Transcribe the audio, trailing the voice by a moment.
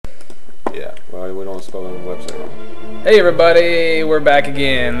Well, we don't spell it on the website wrong. Hey everybody, we're back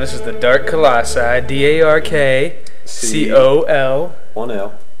again. This is the Dark Colossi, DARK One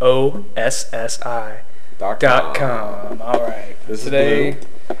L. COLOSSI.com. Alright. This Today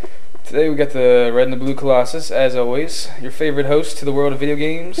we got the Red and the Blue Colossus, as always. Your favorite host to the world of video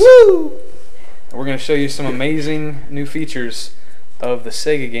games. Woo! And we're going to show you some amazing new features of the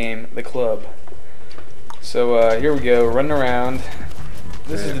Sega game, The Club. So here we go, running around.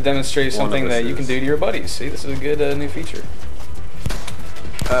 This is to demonstrate something that you can do to your buddies. See, this is a good new feature.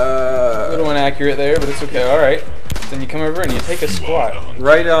 A little inaccurate there, but it's okay. Alright. Then you come over and you take a squat.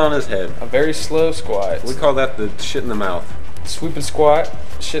 Right on his head. A very slow squat. We call that the shit in the mouth. Swoop and squat,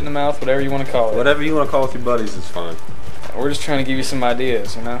 shit in the mouth, whatever you want to call it. Whatever you want to call it with your buddies is fine. We're just trying to give you some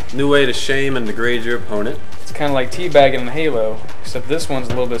ideas, you know? New way to shame and degrade your opponent. It's kind of like teabagging in Halo, except this one's a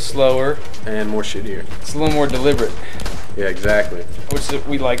little bit slower. And more shittier. It's a little more deliberate. Yeah, exactly.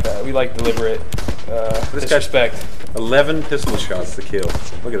 We like that. We like deliberate disrespect. 11 pistol shots to kill.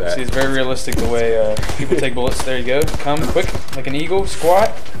 Look at that. See, it's very realistic the way people take bullets. There you go. Come quick, like an eagle,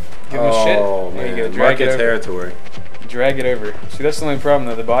 squat. Give him a shit. Oh, There man. you go. Drag it over. territory. Drag it over. See, that's the only problem,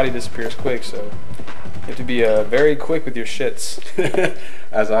 though. The body disappears quick, so you have to be very quick with your shits.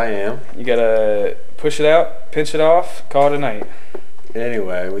 As I am. You gotta push it out, pinch it off, call it a night.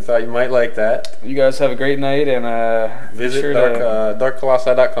 Anyway, we thought you might like that. You guys have a great night, and visit sure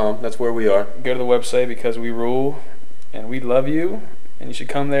darkcolossi.com. That's where we are. go to the website because we rule, and we love you, and you should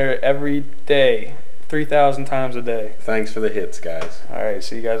come there every day, 3,000 times a day. Thanks for the hits, guys. All right,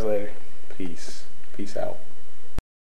 see you guys later. Peace. Peace out.